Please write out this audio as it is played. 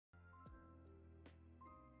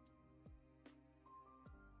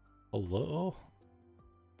Hello?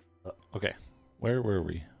 Okay, where were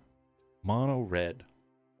we? Mono red.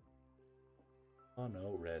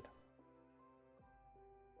 Mono red.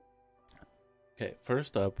 Okay,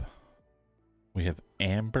 first up, we have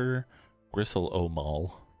Amber Gristle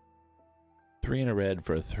Omal. 3 in a red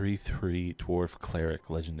for a 3/3 dwarf cleric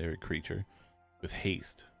legendary creature with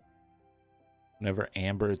haste. Whenever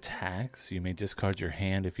Amber attacks, you may discard your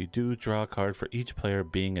hand. If you do, draw a card for each player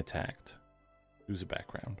being attacked. Choose a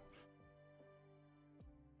background.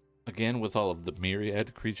 Again, with all of the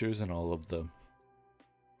myriad creatures and all of the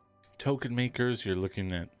token makers, you're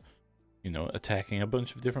looking at, attacking a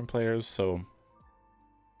bunch of different players. So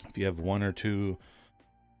if you have one or two,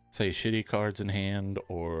 say, shitty cards in hand,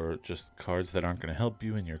 or just cards that aren't going to help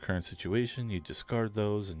you in your current situation, you discard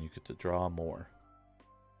those and you get to draw more.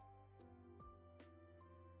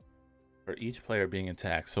 For each player being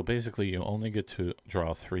attacked, so basically you only get to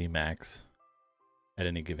draw 3 max at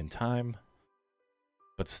any given time.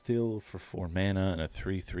 But still, for 4 mana and a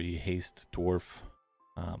 3/3 haste dwarf,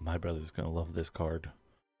 my brother's going to love this card.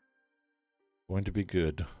 Going to be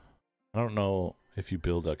good. I don't know if you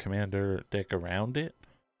build a commander deck around it,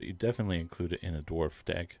 but you definitely include it in a dwarf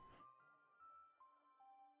deck.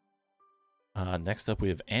 Next up, we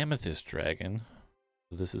have Amethyst Dragon.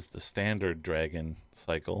 So this is the standard dragon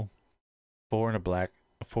cycle. 4 and a black,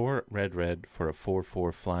 4 red for a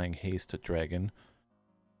 4/4 flying haste dragon.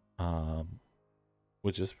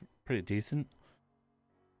 Which is pretty decent.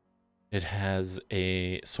 It has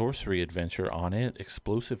a sorcery adventure on it.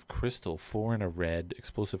 Explosive Crystal, 4 and a red.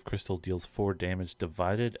 Explosive Crystal deals 4 damage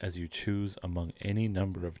divided as you choose among any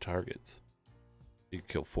number of targets. You can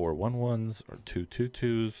kill 4 1/1s or 2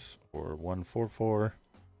 2/2s or 1 4/4.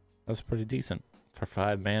 That's pretty decent. For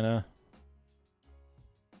 5 mana,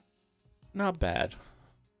 not bad.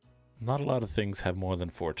 Not a lot of things have more than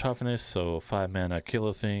 4 toughness, so 5 mana kill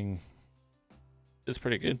a thing. It's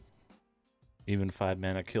pretty good. Even 5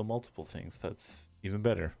 mana kill multiple things. That's even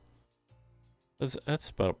better. That's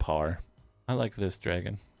about par. I like this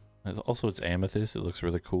dragon. Also, it's amethyst. It looks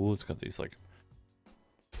really cool. It's got these like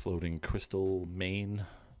floating crystal mane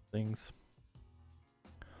things.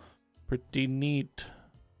 Pretty neat.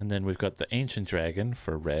 And then we've got the ancient dragon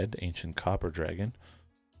for red. Ancient copper dragon.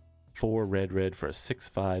 4 red for a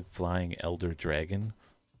 6/5 flying elder dragon.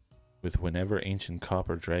 With whenever Ancient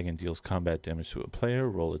Copper Dragon deals combat damage to a player,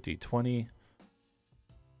 roll a d20.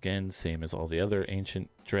 Again, same as all the other Ancient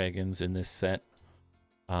Dragons in this set.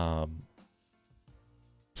 So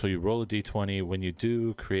you roll a d20. When you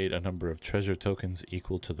do, create a number of treasure tokens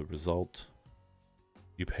equal to the result.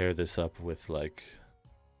 You pair this up with like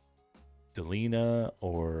Delina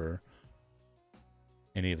or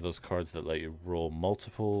any of those cards that let you roll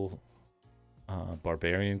multiple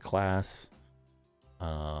Barbarian class.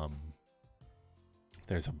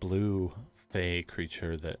 There's a blue Fey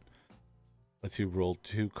creature that lets you roll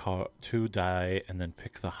 2 die and then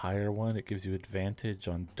pick the higher one. It gives you advantage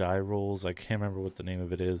on die rolls. I can't remember what the name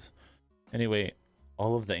of it is. Anyway,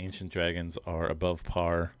 all of the ancient dragons are above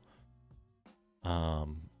par.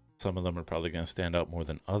 Some of them are probably going to stand out more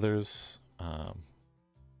than others. I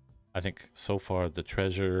think so far the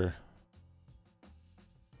treasure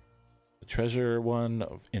one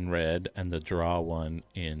in red and the draw one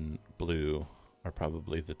in blue are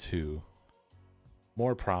probably the 2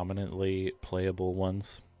 more prominently playable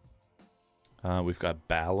ones. We've got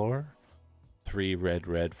Baldur, 3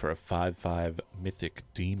 red for a 5/5 mythic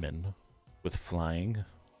demon with flying.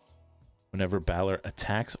 Whenever Baldur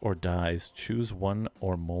attacks or dies, choose 1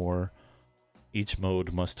 or more. Each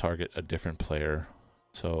mode must target a different player.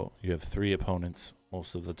 So you have 3 opponents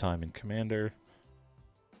most of the time in Commander.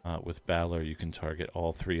 With Baldur, you can target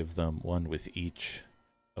all 3 of them, 1 with each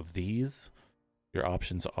of these. Your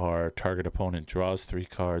options are target opponent draws 3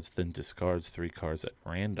 cards, then discards 3 cards at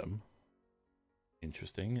random.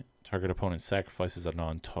 Interesting. Target opponent sacrifices a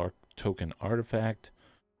non-token artifact,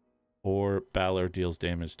 or Baldur deals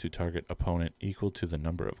damage to target opponent equal to the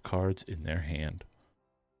number of cards in their hand.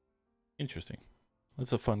 Interesting.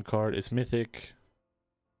 That's a fun card. It's mythic.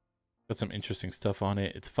 Got some interesting stuff on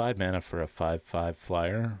it. It's 5 mana for a 5/5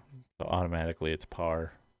 flyer, so automatically it's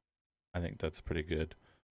par. I think that's pretty good.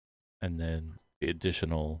 And then the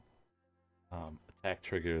additional attack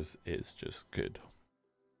triggers is just good.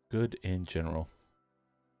 Good in general.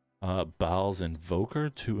 Baldurs Invoker,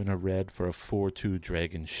 2 in a red for a 4/2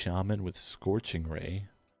 dragon shaman with Scorching Ray.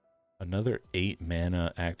 Another 8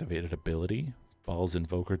 mana activated ability. Baldurs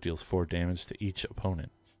Invoker deals 4 damage to each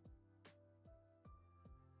opponent.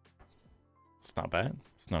 It's not bad.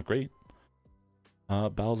 It's not great.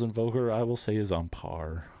 Baldurs Invoker, I will say, is on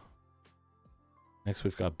par. Next,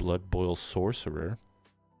 we've got Blood Boil Sorcerer.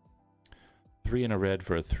 3 and a red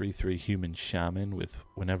for a 3/3 human shaman with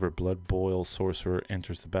whenever Blood Boil Sorcerer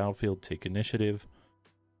enters the battlefield, take initiative.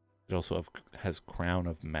 It also has Crown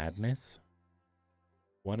of Madness.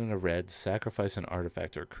 1 and a red, sacrifice an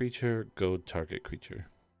artifact or creature, goad target creature.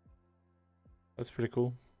 That's pretty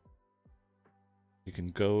cool. You can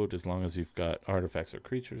goad as long as you've got artifacts or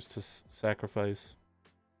creatures to sacrifice.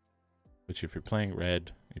 Which if you're playing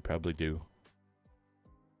red, you probably do.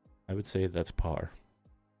 I would say that's par.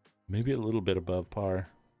 Maybe a little bit above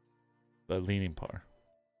par, but leaning par.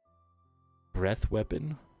 Breath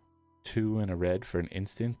Weapon. 2 and a red for an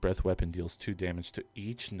instant. Breath Weapon deals 2 damage to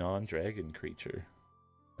each non-dragon creature.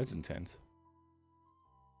 That's intense.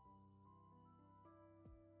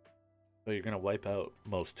 So you're going to wipe out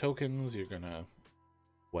most tokens. You're going to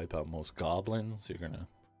wipe out most goblins. You're going to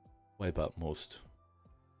wipe out most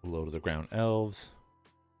below to the ground elves.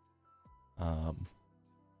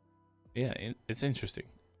 Yeah, it's interesting.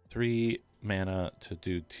 3 mana to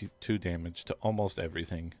do 2 damage to almost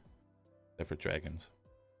everything except for dragons.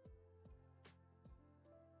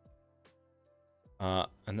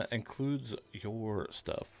 And that includes your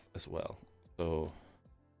stuff as well. So,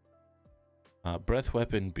 Breath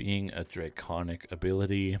Weapon being a draconic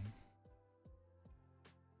ability,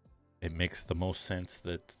 it makes the most sense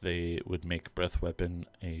that they would make Breath Weapon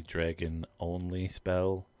a dragon-only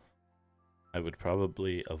spell. I would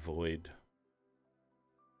probably avoid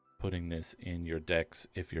putting this in your decks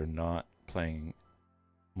if you're not playing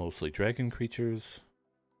mostly dragon creatures,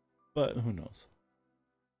 but who knows.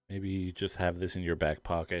 Maybe you just have this in your back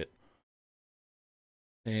pocket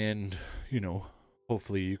and, you know,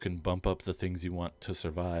 hopefully you can bump up the things you want to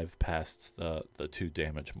survive past the 2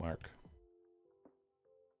 damage mark.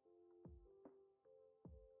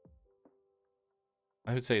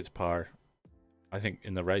 I would say it's par. I think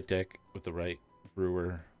in the right deck with the right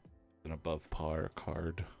brewer, an above par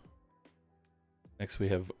card. Next we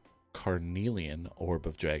have Carnelian, Orb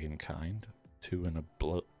of Dragonkind. 2 and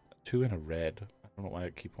a red. I don't know why I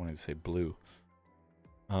keep wanting to say blue.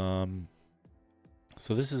 So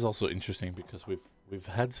this is also interesting because we've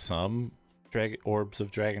had some Orbs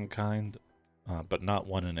of Dragonkind, but not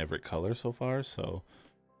one in every color so far, so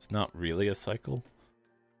it's not really a cycle.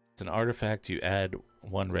 It's an artifact. You add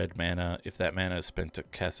 1 red mana. If that mana is spent to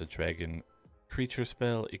cast a dragon creature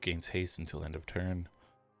spell, it gains haste until end of turn.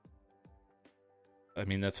 I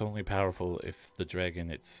mean, that's only powerful if the dragon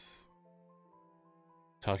it's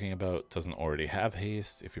talking about doesn't already have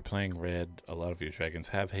haste. If you're playing red, a lot of your dragons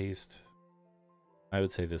have haste. I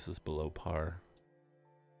would say this is below par.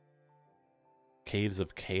 Caves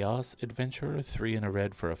of Chaos Adventurer. 3 and a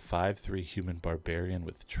red for a 5/3 human barbarian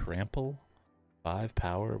with trample. 5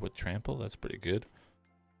 power with trample. That's pretty good.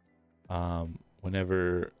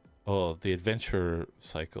 Whenever... Oh, the adventure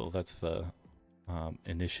cycle. That's the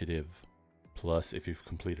initiative. Plus, if you've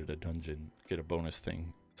completed a dungeon, get a bonus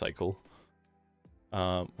thing cycle.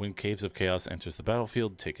 When Caves of Chaos enters the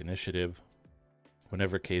battlefield, take initiative.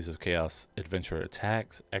 Whenever Caves of Chaos Adventurer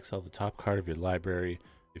attacks, exile the top card of your library.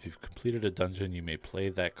 If you've completed a dungeon, you may play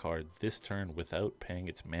that card this turn without paying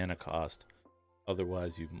its mana cost.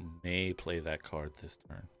 Otherwise, you may play that card this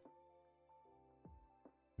turn. I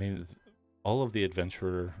mean, all of the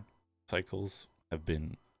adventurer cycles have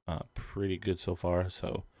been pretty good so far,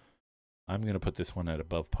 so I'm going to put this one at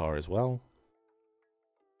above par as well.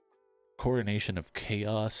 Coronation of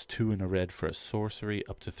Chaos. 2 and a red for a sorcery.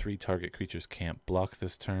 Up to 3 target creatures can't block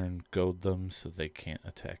this turn. Goad them so they can't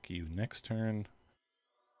attack you next turn.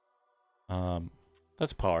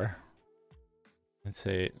 That's par. I'd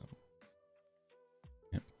say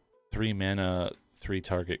 3 mana, 3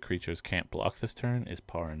 target creatures can't block this turn is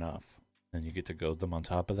par enough. Then you get to goad them on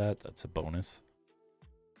top of that. That's a bonus.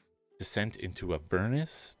 Descent into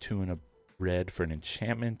Avernus. 2 and a red for an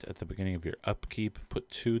enchantment. At the beginning of your upkeep, put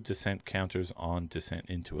 2 descent counters on Descent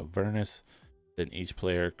into Avernus. Then each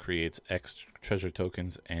player creates X treasure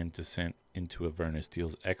tokens, and Descent into Avernus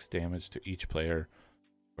deals X damage to each player,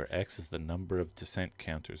 where X is the number of descent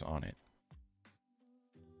counters on it.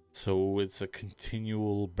 So it's a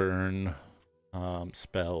continual burn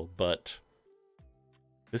spell, but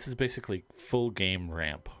this is basically full game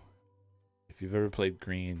ramp. If you've ever played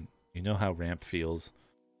green, you know how ramp feels.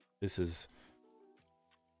 This is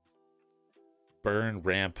burn,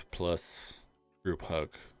 ramp, plus group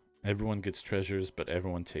hug. Everyone gets treasures, but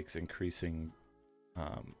everyone takes increasing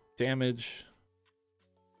damage.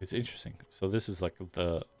 It's interesting. So this is like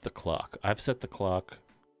the clock. I've set the clock.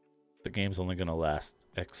 The game's only going to last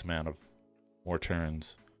X amount of more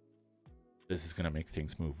turns. This is going to make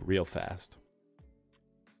things move real fast.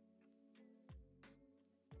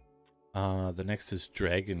 The next is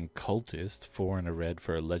Dragon Cultist, 4 and a red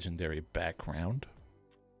for a legendary background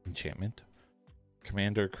enchantment.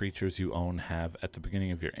 Commander creatures you own have at the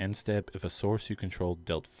beginning of your end step. If a source you control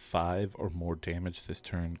dealt 5 or more damage this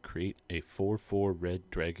turn, create a 4/4 red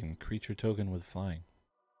dragon creature token with flying.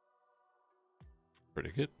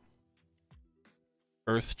 Pretty good.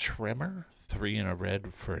 Earth Tremor, 3 and a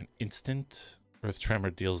red for an instant. Earth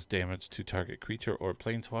Tremor deals damage to target creature or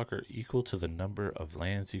planeswalker equal to the number of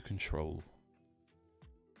lands you control.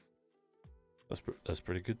 That's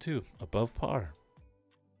pretty good too. Above par.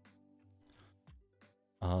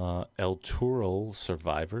 El Tural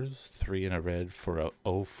Survivors, 3 and a red for a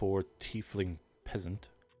 0/4 Tiefling Peasant.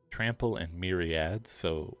 Trample and Myriad,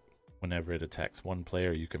 so whenever it attacks one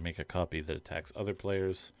player, you can make a copy that attacks other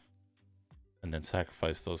players, and then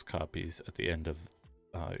sacrifice those copies at the end of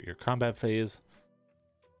your combat phase.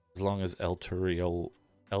 As long as El Tural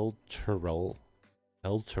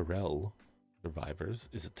Survivors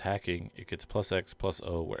is attacking, it gets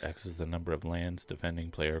 +X/+O, where X is the number of lands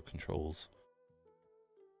defending player controls.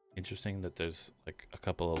 Interesting that there's like a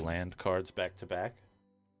couple of land cards back to back.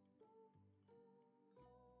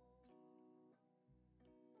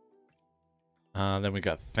 Then we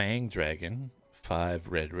got Fang Dragon, 5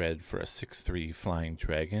 red for a 6/3 flying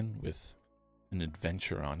dragon with an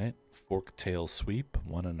adventure on it. Forktail Sweep,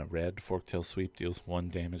 1 and a red. Forktail Sweep deals 1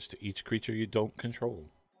 damage to each creature you don't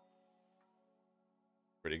control.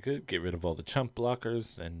 Pretty good. Get rid of all the chump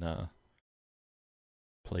blockers, then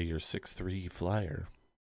play your 6/3 flyer.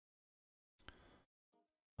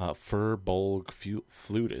 Furbolg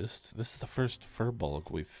Flutist. This is the first Furbolg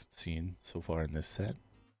we've seen so far in this set.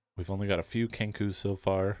 We've only got a few Kenkus so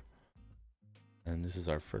far, and this is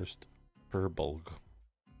our first Furbolg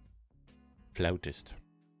Flautist.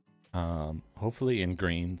 Hopefully in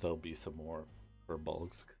green there'll be some more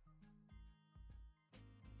Furbolgs.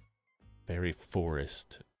 Very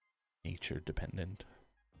forest nature dependent.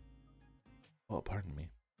 Oh, pardon me.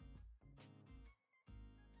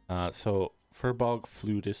 So Furbolg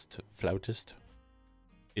Flautist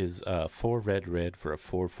is 4 red for a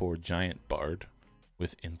 4/4 giant bard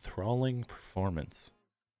with enthralling performance.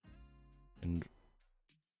 And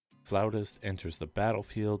Flautist enters the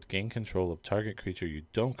battlefield, gain control of target creature you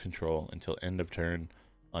don't control until end of turn.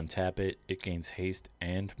 Untap it, it gains haste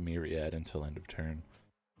and myriad until end of turn.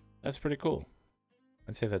 That's pretty cool.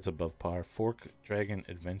 I'd say that's above par. Fork Dragon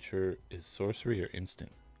Adventure is sorcery or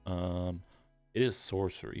instant? It is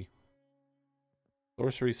sorcery.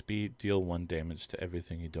 Sorcery speed, deal 1 damage to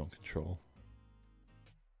everything you don't control.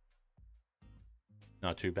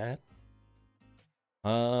 Not too bad.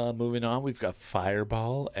 Moving on, we've got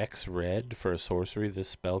Fireball, X red for a sorcery. This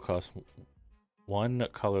spell costs 1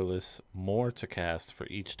 colorless more to cast for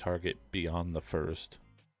each target beyond the first.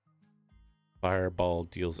 Fireball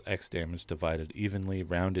deals X damage divided evenly,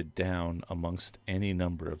 rounded down amongst any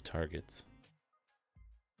number of targets.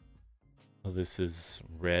 So this is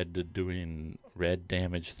red doing red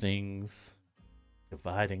damage things,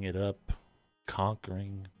 dividing it up,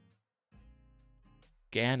 conquering.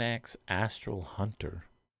 Ganax Astral Hunter,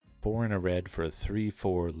 4 and a red for a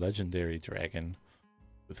 3/4 legendary dragon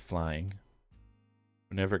with flying.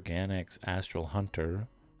 Whenever Ganax Astral Hunter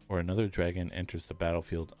or another dragon enters the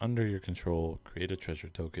battlefield under your control, create a treasure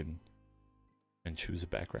token and choose a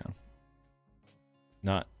background.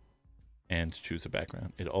 Not and choose a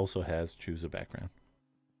background. It also has choose a background.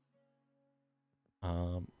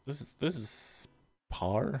 This is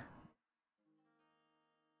par.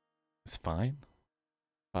 It's fine.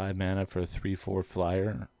 5 mana for a 3/4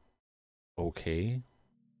 flyer. Okay.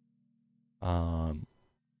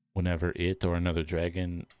 Whenever it or another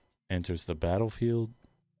dragon enters the battlefield,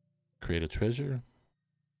 create a treasure.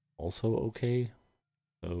 Also okay.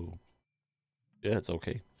 So yeah, it's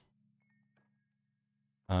okay.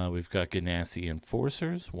 We've got Ganassi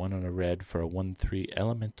Enforcers, 1 on a red for a 1/3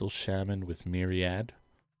 elemental shaman with myriad.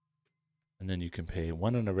 And then you can pay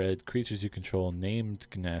 1 on a red. Creatures you control named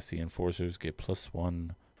Ganassi Enforcers get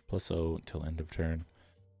 +1/+0 until end of turn.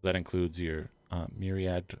 That includes your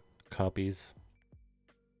myriad copies.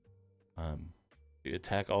 You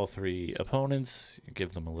attack all 3 opponents. You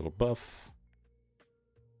give them a little buff.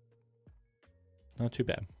 Not too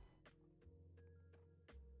bad.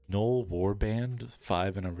 Gnoll Warband,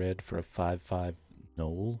 5 and a red for a 5/5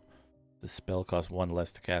 Gnoll. The spell costs 1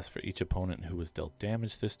 less to cast for each opponent who was dealt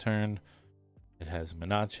damage this turn. It has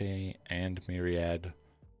Menace and Myriad,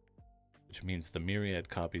 which means the Myriad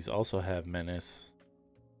copies also have Menace,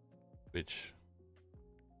 which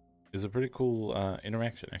is a pretty cool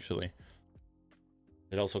interaction, actually.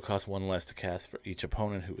 It also costs 1 less to cast for each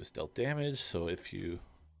opponent who was dealt damage, so if you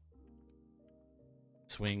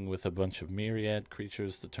swing with a bunch of myriad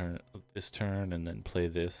creatures this turn, and then play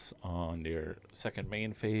this on your second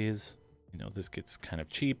main phase. You know, this gets kind of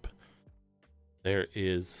cheap. There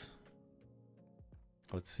is,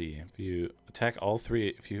 let's see, if you attack all three,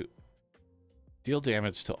 if you deal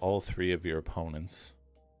damage to all three of your opponents,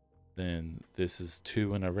 then this is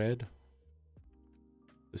 2 and a red.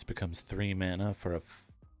 This becomes 3 mana for a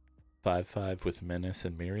 5/5 with Menace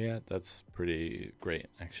and Myriad. That's pretty great,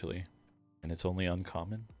 actually. And it's only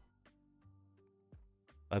uncommon.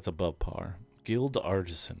 That's above par. Guild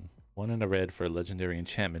Artisan. 1 and a red for a legendary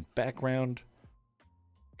enchantment background.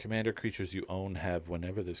 Commander creatures you own have,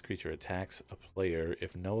 whenever this creature attacks a player,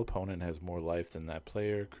 if no opponent has more life than that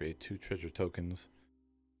player, create 2 treasure tokens.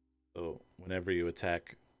 So whenever you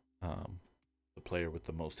attack the player with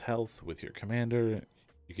the most health with your commander,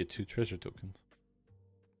 you get 2 treasure tokens.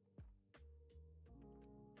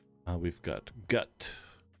 We've got Gut.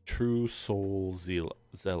 True Soul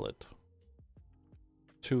Zealot.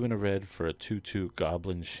 2 and a red for a 2/2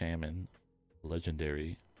 Goblin Shaman.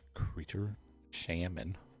 Legendary creature.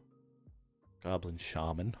 Shaman. Goblin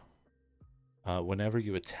Shaman. Whenever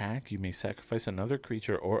you attack, you may sacrifice another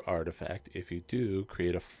creature or artifact. If you do,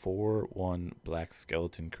 create a 4/1 black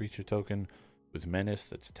skeleton creature token with menace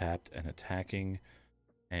that's tapped and attacking,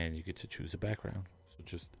 and you get to choose a background. So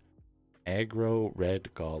just aggro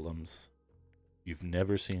red golems. You've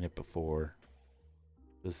never seen it before.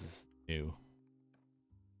 This is new.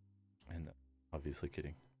 And obviously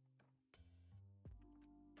kidding.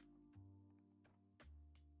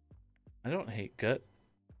 I don't hate Gut.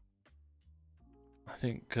 I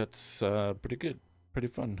think Gut's pretty good. Pretty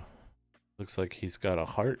fun. Looks like he's got a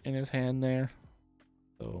heart in his hand there.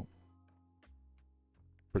 So,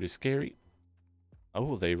 pretty scary.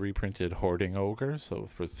 Oh, they reprinted Hoarding Ogre. So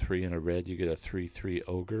for 3 and a red, you get a 3/3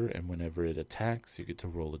 Ogre. And whenever it attacks, you get to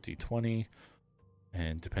roll a d20.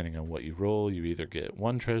 And depending on what you roll, you either get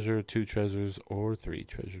 1 treasure, 2 treasures, or 3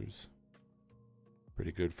 treasures.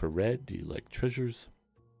 Pretty good for red. Do you like treasures?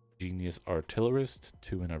 Genius Artillerist.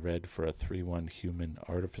 2 and a red for a 3/1 human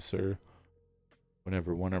artificer.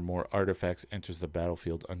 Whenever 1 or more artifacts enters the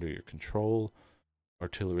battlefield under your control,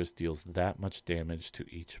 Artillerist deals that much damage to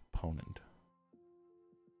each opponent.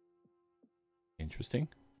 Interesting.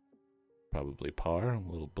 Probably par, a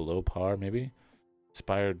little below par maybe.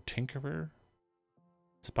 Inspired Tinkerer.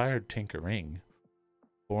 Inspired Tinkering.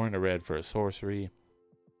 4 and a red for a sorcery.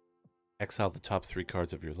 Exile the top 3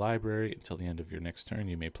 cards of your library. Until the end of your next turn,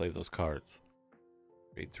 you may play those cards.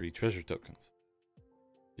 Create 3 treasure tokens.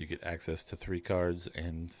 You get access to 3 cards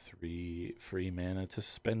and 3 free mana to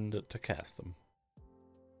spend to cast them.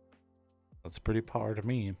 That's pretty par to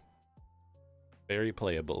me. Very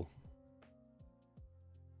playable.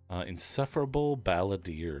 Insufferable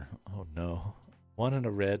Balladeer. Oh no. 1 and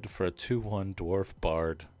a red for a 2/1 dwarf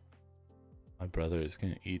bard. My brother is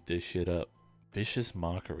gonna eat this shit up. Vicious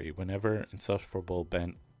Mockery. Whenever Insufferable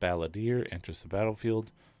Balladeer enters the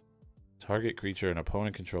battlefield, target creature an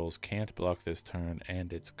opponent controls can't block this turn,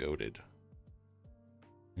 and it's goated.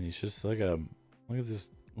 And he's just like a, look at this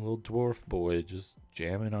little dwarf boy just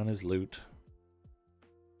jamming on his loot.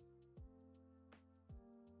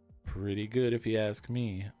 Pretty good if you ask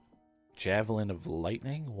me. Javelin of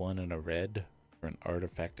Lightning. 1 and a red for an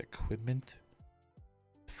artifact equipment.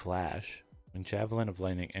 Flash. When Javelin of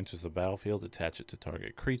Lightning enters the battlefield, attach it to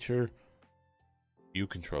target creature you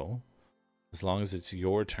control. As long as it's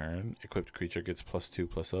your turn, equipped creature gets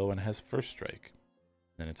 +2/+0 and has first strike.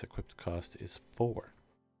 Then its equipped cost is 4.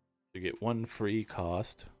 You get 1 free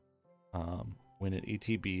cost when it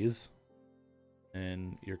ETBs,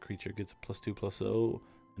 and your creature gets +2/+0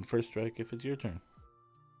 and first strike if it's your turn.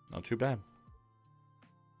 Not too bad.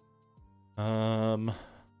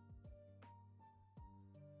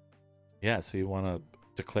 Yeah, so you want to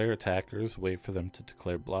declare attackers, wait for them to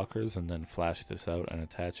declare blockers, and then flash this out and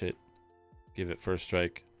attach it. Give it first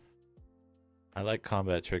strike. I like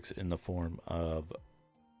combat tricks in the form of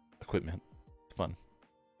equipment. It's fun.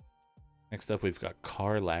 Next up, we've got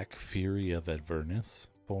Karlach, Fury of Avernus.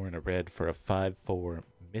 4 and a red for a 5/4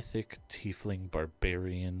 Mythic Tiefling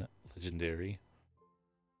Barbarian Legendary.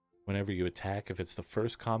 Whenever you attack, if it's the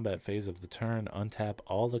first combat phase of the turn, untap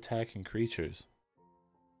all attacking creatures.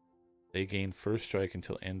 They gain first strike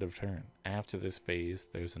until end of turn. After this phase,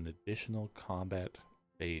 there's an additional combat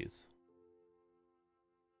phase.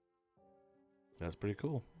 That's pretty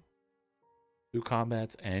cool. 2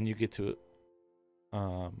 combats, and you get to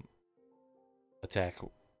attack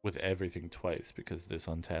with everything twice because this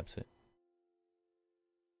untaps it.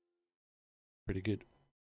 Pretty good.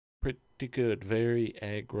 Pretty good. Very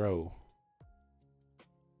aggro.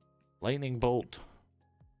 Lightning Bolt.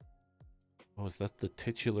 Oh, is that the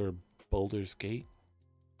titular Baldurs Gate?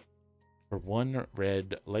 For 1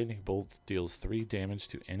 red, lightning bolt deals 3 damage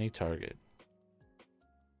to any target.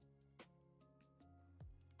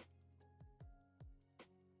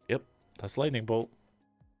 Yep, that's lightning bolt.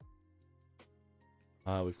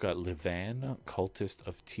 We've got Livan, Cultist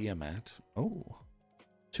of Tiamat. Oh.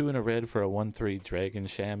 2 and a red for a 1/3 Dragon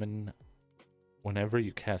Shaman. Whenever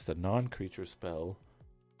you cast a non-creature spell,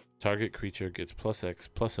 target creature gets +X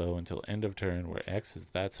 +0 until end of turn, where X is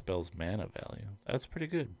that spell's mana value. That's pretty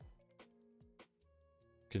good.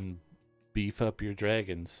 You can beef up your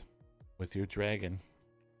dragons with your dragon.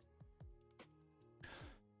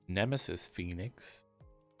 Nemesis Phoenix.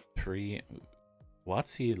 3.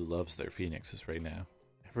 WotC loves their phoenixes right now.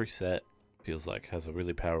 Every set feels like has a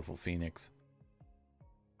really powerful phoenix.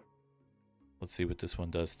 Let's see what this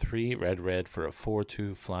one does. 3 red for a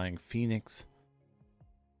 4/2 flying phoenix.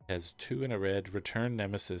 Has 2 and a red. Return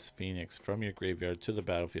Nemesis Phoenix from your graveyard to the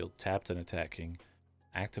battlefield, tapped and attacking.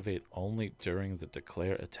 Activate only during the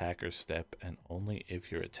declare attacker step and only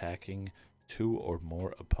if you're attacking 2 or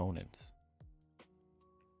more opponents.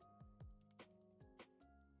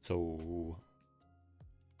 So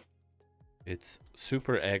it's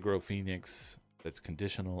super aggro Phoenix that's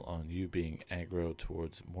conditional on you being aggro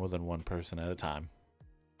towards more than one person at a time.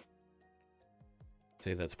 I'd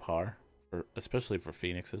say that's par, especially for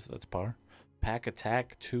Phoenixes, that's par. Pack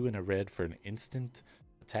attack, 2 and a red for an instant.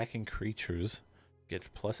 Attacking creatures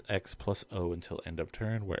get +X +0 until end of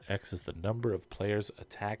turn, where X is the number of players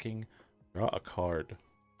attacking. Draw a card.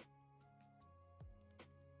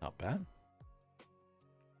 Not bad.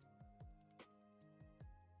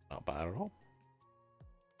 Not bad at all.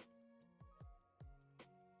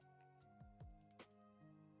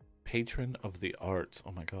 Patron of the Arts.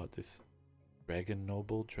 Oh my god, this dragon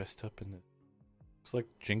noble dressed up in this. Looks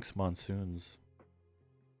like Jinx Monsoon's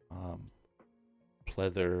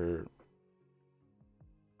pleather.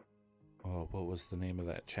 Oh, what was the name of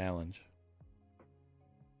that challenge?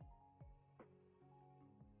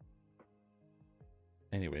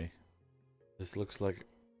 Anyway, this looks like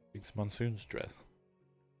Jinx Monsoon's dress.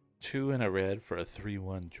 2 and a red for a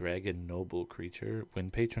 3/1 dragon noble creature.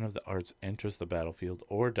 When Patron of the Arts enters the battlefield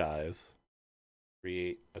or dies,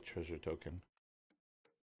 create a treasure token.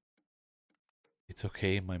 It's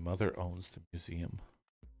okay, my mother owns the museum.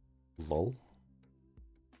 Lol.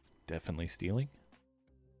 Definitely stealing.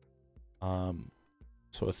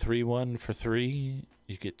 So a 3/1 for 3,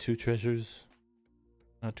 you get 2 treasures.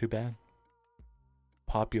 Not too bad.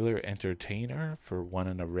 Popular Entertainer for 1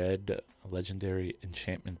 and a red, legendary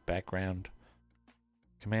enchantment background.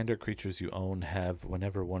 Commander creatures you own have,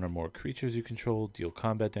 whenever 1 or more creatures you control deal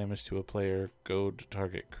combat damage to a player, goad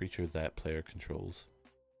target creature that player controls.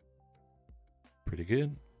 Pretty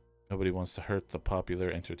good. Nobody wants to hurt the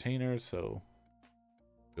Popular Entertainer, so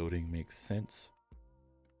goading makes sense.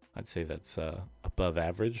 I'd say that's above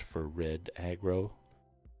average for red aggro.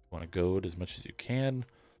 Want to goad as much as you can.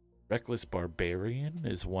 Reckless Barbarian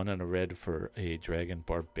is 1 and a red for a Dragon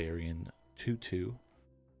Barbarian 2/2.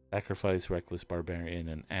 Sacrifice Reckless Barbarian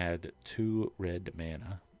and add 2 red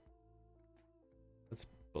mana. That's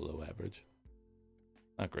below average.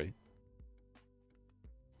 Not great.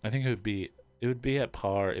 I think it would be at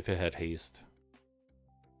par if it had haste.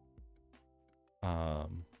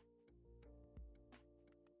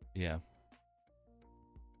 Yeah.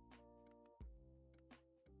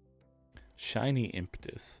 Shiny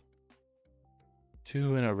Impetus.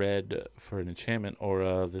 2 and a red for an enchantment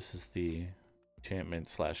aura. This is the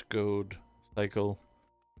enchantment / goad cycle.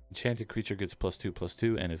 Enchanted creature gets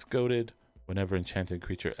 +2/+2 and is goaded. Whenever enchanted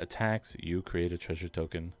creature attacks, you create a treasure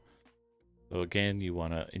token. So again, you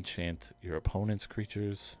want to enchant your opponent's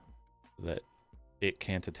creatures so that it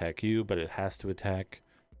can't attack you, but it has to attack.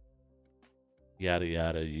 Yada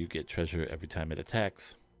yada, you get treasure every time it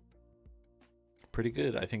attacks. Pretty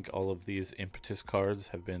good. I think all of these Impetus cards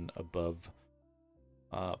have been above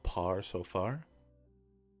par so far,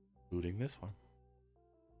 including this one.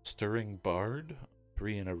 Stirring Bard,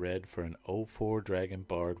 3 and a red for an 0/4 Dragon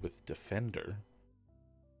Bard with Defender.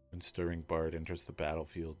 When Stirring Bard enters the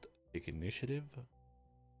battlefield, take initiative.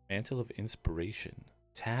 Mantle of Inspiration.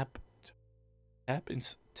 Tap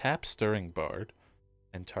Stirring Bard,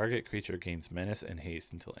 and target creature gains menace and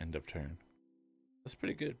haste until end of turn. That's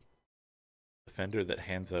pretty good. Defender that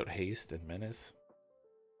hands out haste and menace.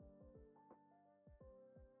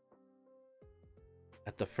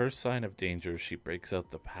 At the first sign of danger, she breaks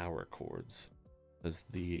out the power chords, as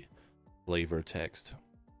the flavor text.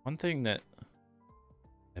 One thing that,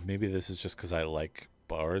 and maybe this is just because I like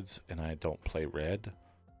bards and I don't play red,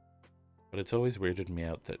 but it's always weirded me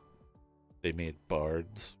out that they made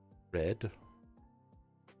bards red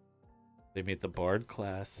They made the Bard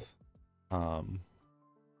class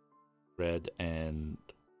red and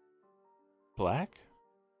black?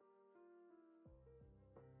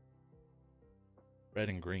 Red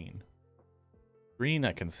and green. Green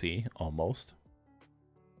I can see, almost.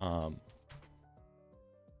 I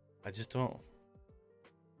just don't...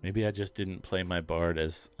 Maybe I just didn't play my Bard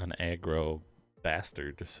as an aggro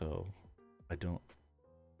bastard, so I don't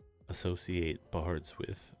associate Bards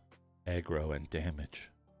with aggro and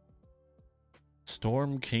damage.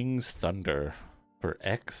 Storm King's Thunder. For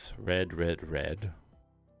X, red,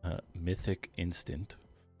 mythic instant.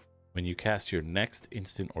 When you cast your next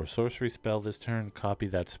instant or sorcery spell this turn, copy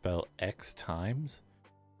that spell X times.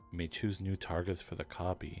 You may choose new targets for the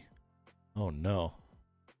copy. Oh no.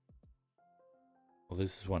 Well,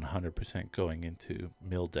 this is 100% going into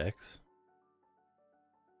mill decks.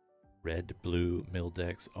 Red, blue mill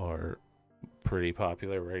decks are pretty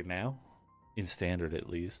popular right now. In standard, at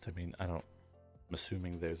least. I mean, I'm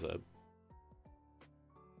assuming there's a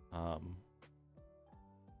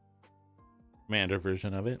commander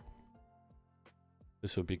version of it.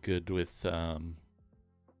 This would be good with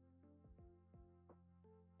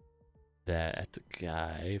that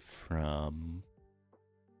guy from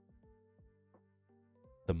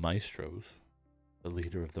the Maestros, the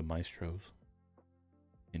leader of the Maestros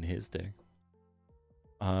in his day.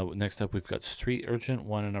 Next up, we've got Street Urchin,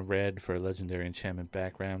 1 and a red for a legendary enchantment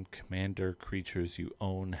background. Commander creatures you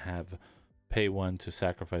own have pay 1 to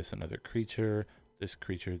sacrifice another creature. This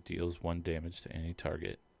creature deals 1 damage to any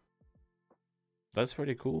target. That's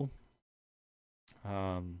pretty cool.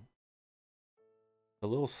 A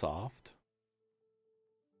little soft.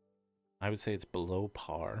 I would say it's below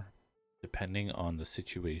par, depending on the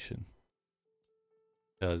situation.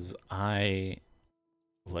 Because I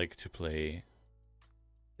like to play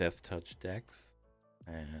Death Touch decks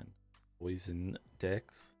and Poison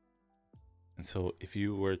decks. And so if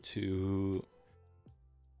you were to,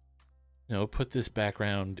 put this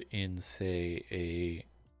background in, say, a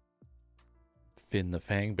Finn the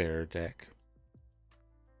Fangbearer deck,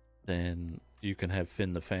 then you can have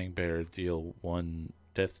Finn the Fangbearer deal 1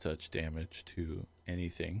 Death Touch damage to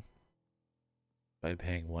anything by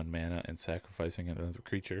paying 1 mana and sacrificing another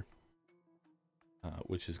creature,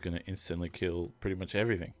 which is going to instantly kill pretty much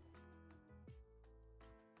everything.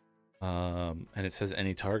 And it says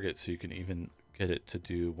any target, so you can even get it to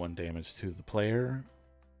do 1 damage to the player.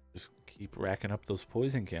 Just keep racking up those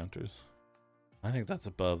poison counters. I think that's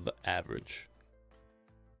above average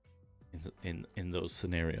in those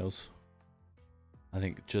scenarios. I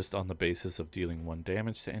think just on the basis of dealing 1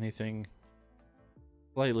 damage to anything,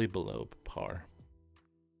 slightly below par.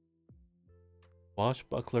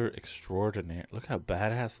 Swashbuckler Extraordinaire. Look how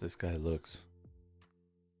badass this guy looks.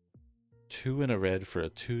 2 and a red for a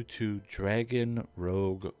 2/2 Dragon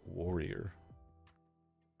Rogue Warrior.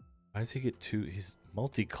 Why does he get 2? He's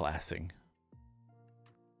multi-classing.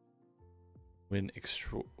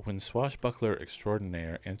 When Swashbuckler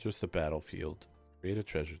Extraordinaire enters the battlefield, create a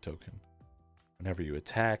treasure token. Whenever you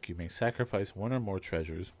attack, you may sacrifice 1 or more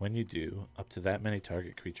treasures. When you do, up to that many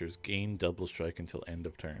target creatures gain double strike until end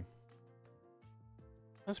of turn.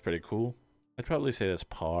 That's pretty cool. I'd probably say that's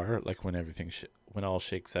par. Like when everything, when all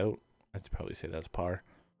shakes out, I'd probably say that's par.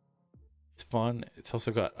 It's fun. It's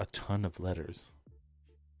also got a ton of letters.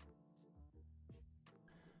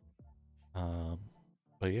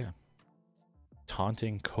 But yeah.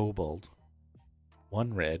 Taunting Kobold.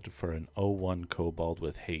 1 red for an 0/1 Kobold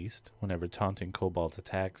with haste. Whenever Taunting Kobold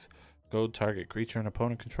attacks, go target creature an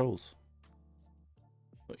opponent controls.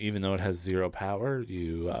 So even though it has 0 power,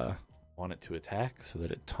 you want it to attack so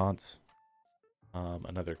that it taunts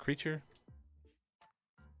another creature.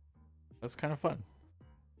 That's kind of fun.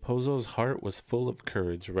 Pozo's heart was full of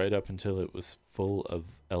courage right up until it was full of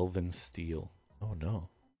elven steel. Oh no.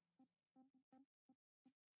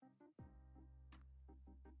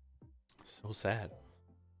 So sad.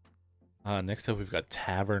 Next up, we've got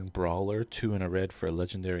Tavern Brawler, 2 and a red for a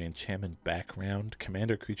legendary enchantment background.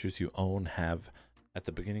 Commander creatures you own have, at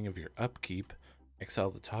the beginning of your upkeep,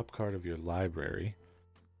 exile the top card of your library.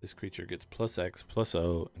 This creature gets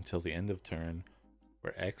 +X/+O until the end of turn,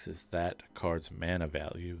 where X is that card's mana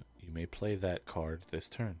value. You may play that card this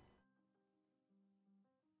turn.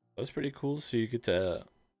 That's pretty cool. So you get to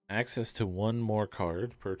access to 1 more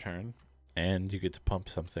card per turn, and you get to pump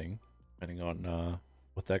something, depending on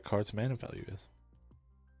what that card's mana value is.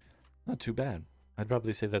 Not too bad. I'd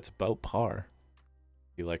probably say that's about par.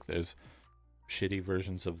 I feel like there's shitty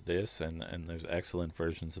versions of this and there's excellent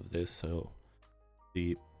versions of this, so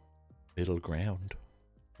the middle ground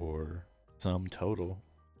or sum total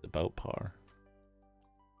is about par.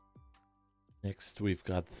 Next, we've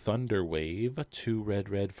got Thunder Wave. 2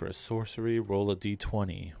 red for a sorcery. Roll a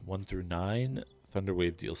d20. 1 through 9. Thunder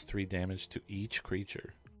Wave deals 3 damage to each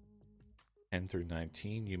creature. 10 through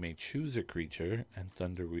 19, you may choose a creature, and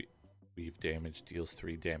Thunder Weave damage deals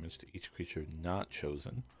 3 damage to each creature not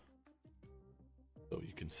chosen. So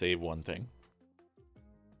you can save one thing.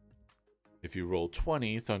 If you roll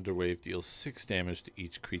 20, Thunder Wave deals 6 damage to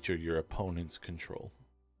each creature your opponents control.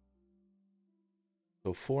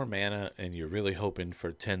 So 4 mana, and you're really hoping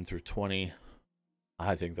for 10 through 20.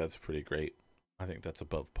 I think that's pretty great. I think that's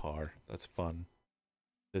above par. That's fun.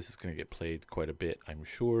 This is going to get played quite a bit, I'm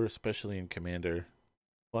sure, especially in Commander.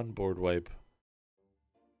 Fun board wipe.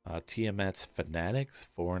 Tiamat's Fanatics,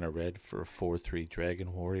 4 and a red for a 4/3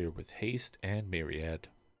 Dragon Warrior with haste and Myriad.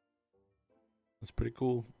 That's pretty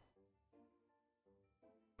cool.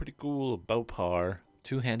 Pretty cool, about par.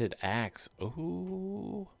 Two-handed axe.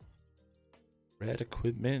 Oh, red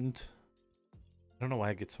equipment. I don't know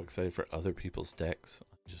why I get so excited for other people's decks.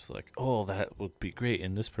 I'm just like, oh, that would be great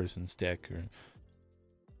in this person's deck. Or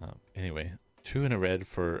anyway, 2 and a red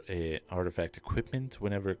for a artifact equipment.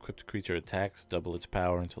 Whenever equipped creature attacks, double its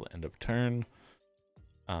power until end of turn.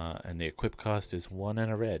 And the equip cost is 1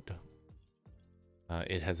 and a red.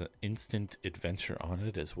 It has an instant adventure on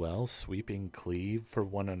it as well. Sweeping Cleave for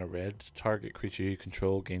 1 and a red. Target creature you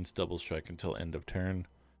control gains double strike until end of turn.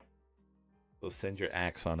 So send your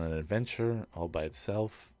axe on an adventure all by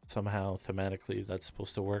itself. Somehow, thematically, that's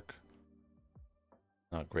supposed to work.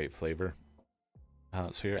 Not great flavor.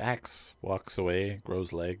 So your axe walks away,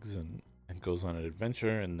 grows legs, and goes on an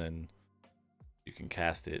adventure, and then you can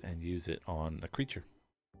cast it and use it on a creature.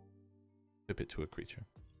 Equip it to a creature.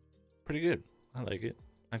 Pretty good. I like it.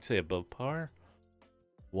 I'd say above par.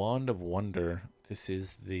 Wand of Wonder. This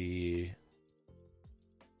is the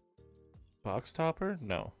box topper?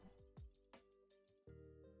 No.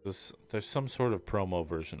 There's some sort of promo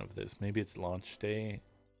version of this. Maybe it's launch day,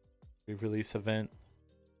 re-release event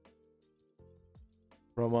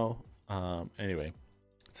promo. Anyway,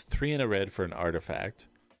 it's 3 and a red for an artifact.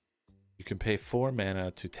 You can pay 4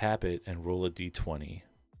 mana to tap it and roll a d20.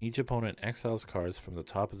 Each opponent exiles cards from the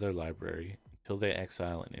top of their library until they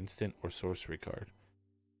exile an instant or sorcery card.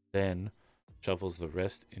 Then shuffles the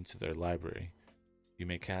rest into their library. You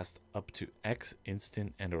may cast up to X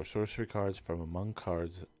instant and or sorcery cards from among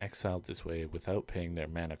cards exiled this way without paying their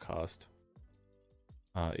mana cost.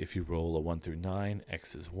 If you roll a 1 through 9,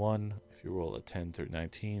 X is 1. If you roll a 10 through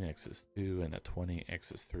 19, X is 2. And a 20,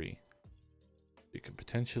 X is 3. You can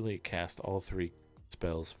potentially cast all 3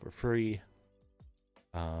 spells for free.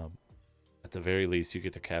 At the very least, you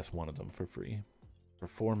get to cast one of them for free. For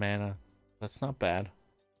 4 mana, that's not bad.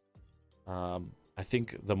 I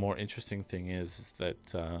think the more interesting thing is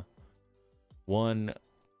that one,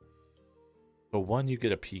 you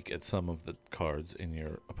get a peek at some of the cards in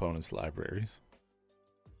your opponent's libraries.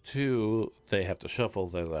 2, they have to shuffle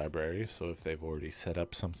their library, so if they've already set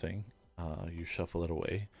up something, you shuffle it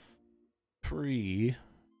away. 3,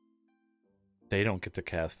 they don't get to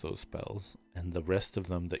cast those spells, and the rest of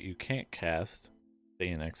them that you can't cast stay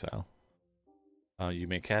in exile. You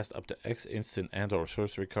may cast up to X instant and or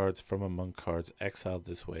sorcery cards from among cards exiled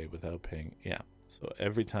this way without paying. Yeah, so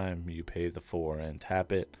every time you pay the 4 and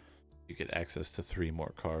tap it, you get access to 3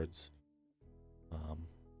 more cards.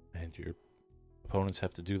 And your opponents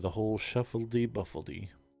have to do the whole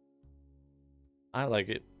shuffle-dee-buffle-dee. I like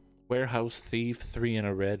it. Warehouse Thief, 3 and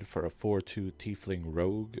a red for a 4/2 Tiefling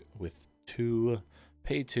Rogue with 2,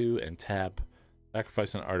 pay 2 and tap.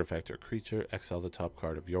 Sacrifice an artifact or creature, exile the top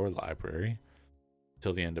card of your library.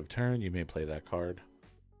 Till the end of turn, you may play that card.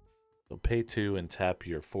 So pay 2 and tap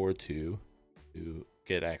your 4/2 to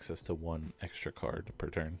get access to 1 extra card per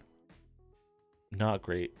turn. Not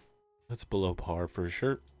great. That's below par for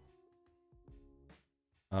sure.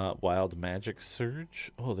 Wild Magic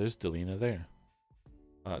Surge. Oh, there's Delina there.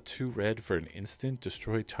 2 red for an instant.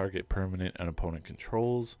 Destroy target permanent an opponent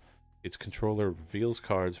controls. Its controller reveals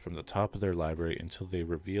cards from the top of their library until they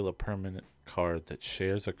reveal a permanent card that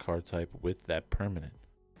shares a card type with that permanent.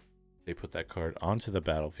 They put that card onto the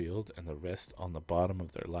battlefield and the rest on the bottom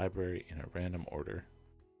of their library in a random order.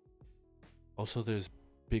 Also, there's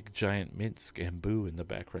big giant mint Scamboo in the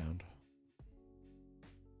background.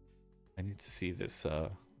 I need to see this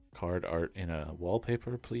card art in a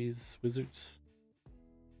wallpaper, please, Wizards.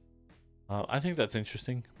 I think that's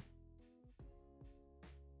interesting.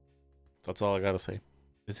 That's all I gotta say.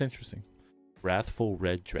 It's interesting. Wrathful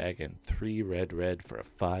Red Dragon. 3 red for a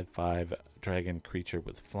 5/5 dragon creature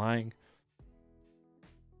with flying.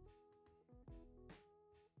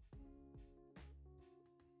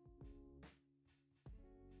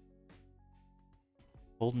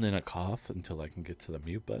 Holding in a cough until I can get to the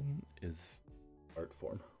mute button is art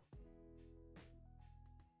form.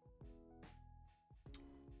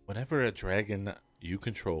 Whenever a dragon you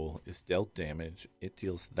control is dealt damage, it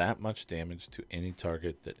deals that much damage to any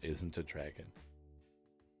target that isn't a dragon.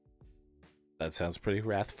 That sounds pretty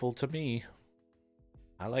wrathful to me.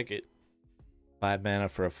 I like it. 5 mana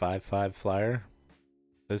for a 5/5 flyer.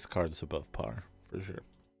 This card's above par, for sure.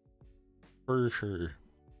 For sure.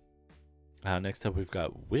 Next up, we've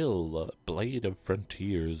got Will, Blade of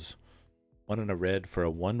Frontiers. 1 and a red for a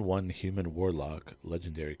 1/1 human warlock,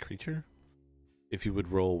 legendary creature. If you would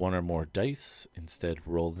roll 1 or more dice, instead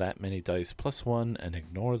roll that many dice plus 1 and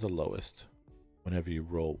ignore the lowest. Whenever you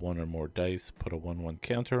roll 1 or more dice, put a 1/1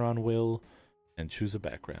 counter on Will and choose a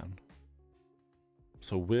background.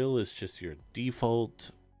 So Will is just your default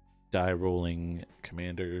die rolling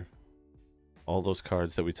commander. All those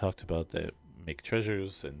cards that we talked about that make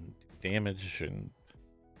treasures and damage and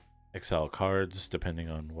exile cards depending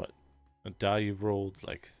on what die you've rolled,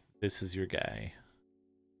 like this is your guy.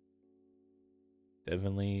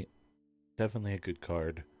 Definitely a good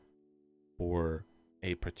card for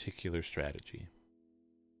a particular strategy.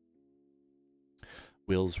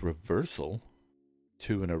 Will's Reversal.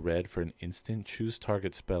 2 and a red for an instant. Choose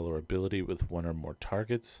target spell or ability with 1 or more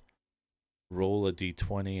targets. Roll a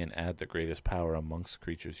d20 and add the greatest power amongst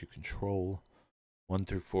creatures you control. 1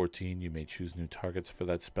 through 14, you may choose new targets for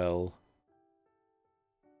that spell.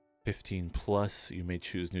 15 plus, you may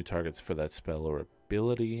choose new targets for that spell or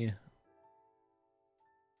ability.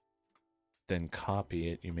 Then copy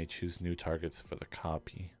it. You may choose new targets for the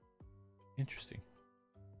copy. Interesting.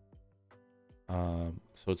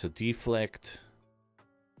 So it's a deflect,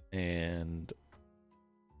 and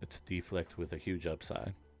it's a deflect with a huge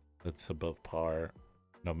upside. That's above par,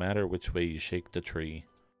 no matter which way you shake the tree.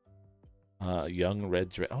 Young red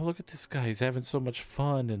dragon. Oh, look at this guy. He's having so much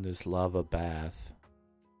fun in this lava bath.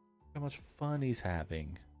 Look how much fun he's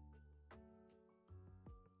having.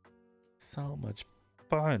 So much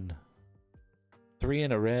fun. 3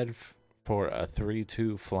 and a red for a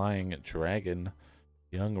 3/2 flying dragon.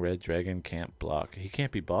 Young red dragon can't block. He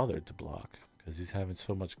can't be bothered to block because he's having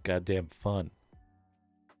so much goddamn fun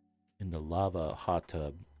in the lava hot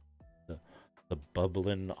tub. The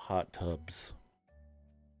bubbling hot tubs.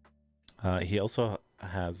 He also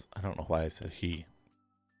has, I don't know why I said he.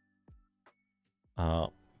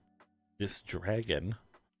 This dragon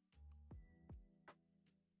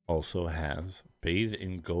also has Bathe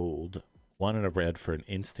in Gold. 1 and a red for an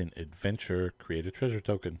instant adventure. Create a treasure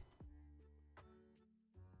token.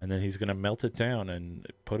 And then he's going to melt it down and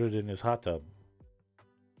put it in his hot tub.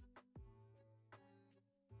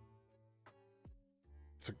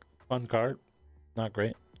 It's a fun card. Not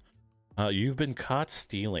great. You've been caught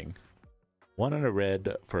stealing. 1 and a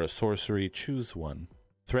red for a sorcery. Choose 1.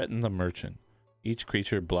 Threaten the merchant. Each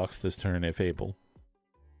creature blocks this turn if able.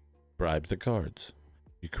 Bribe the guards.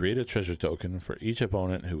 You create a treasure token for each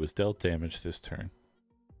opponent who was dealt damage this turn.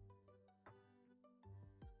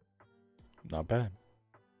 Not bad.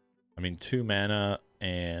 I mean, 2 mana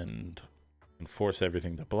and force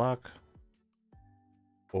everything to block.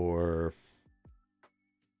 Or,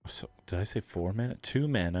 so, did I say 4 mana? 2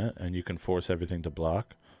 mana and you can force everything to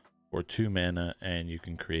block. Or 2 mana and you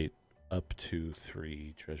can create up to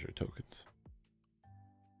 3 treasure tokens.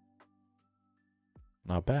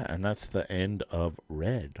 Not bad. And that's the end of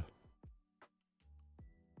red.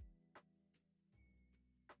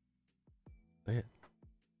 I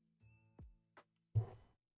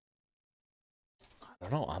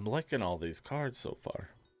don't know. I'm liking all these cards so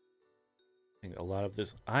far. I think a lot of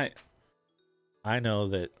this. I know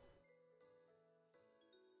that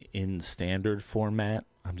in standard format,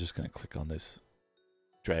 I'm just going to click on this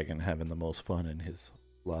dragon having the most fun in his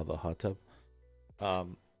lava hot tub.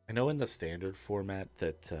 I know in the standard format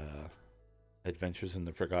that Adventures in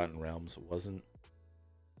the Forgotten Realms wasn't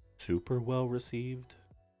super well received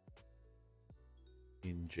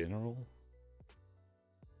in general,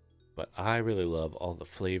 but I really love all the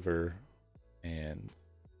flavor and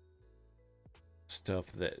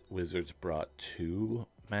stuff that Wizards brought to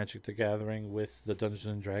Magic the Gathering with the Dungeons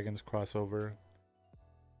and Dragons crossover.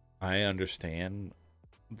 I understand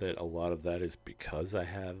that a lot of that is because I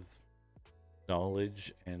have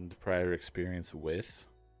knowledge and prior experience with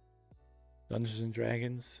Dungeons and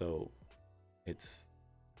Dragons, so it's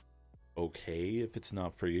okay if it's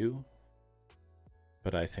not for you.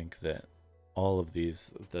 But I think that all of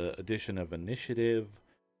these, the addition of initiative,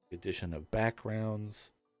 the addition of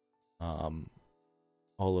backgrounds,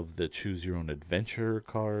 all of the choose your own adventure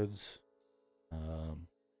cards,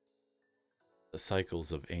 the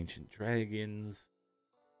cycles of ancient dragons,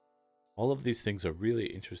 All of these things are really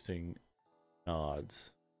interesting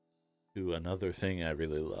nods to another thing I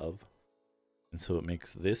really love. And so it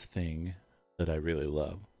makes this thing that I really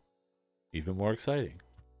love even more exciting.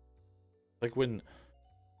 Like when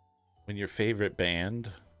your favorite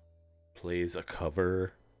band plays a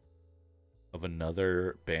cover of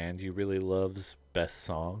another band you really love's best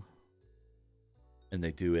song, and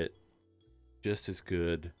they do it just as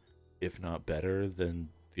good, if not better, than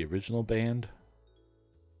the original band,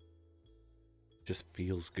 it just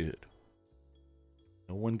feels good.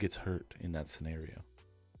 No one gets hurt in that scenario.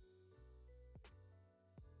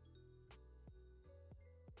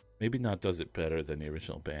 Maybe not does it better than the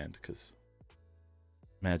original band, because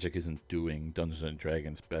Magic isn't doing Dungeons and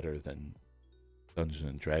Dragons better than Dungeons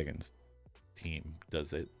and Dragons team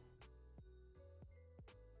does it.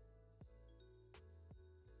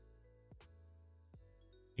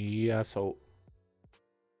 Yeah, so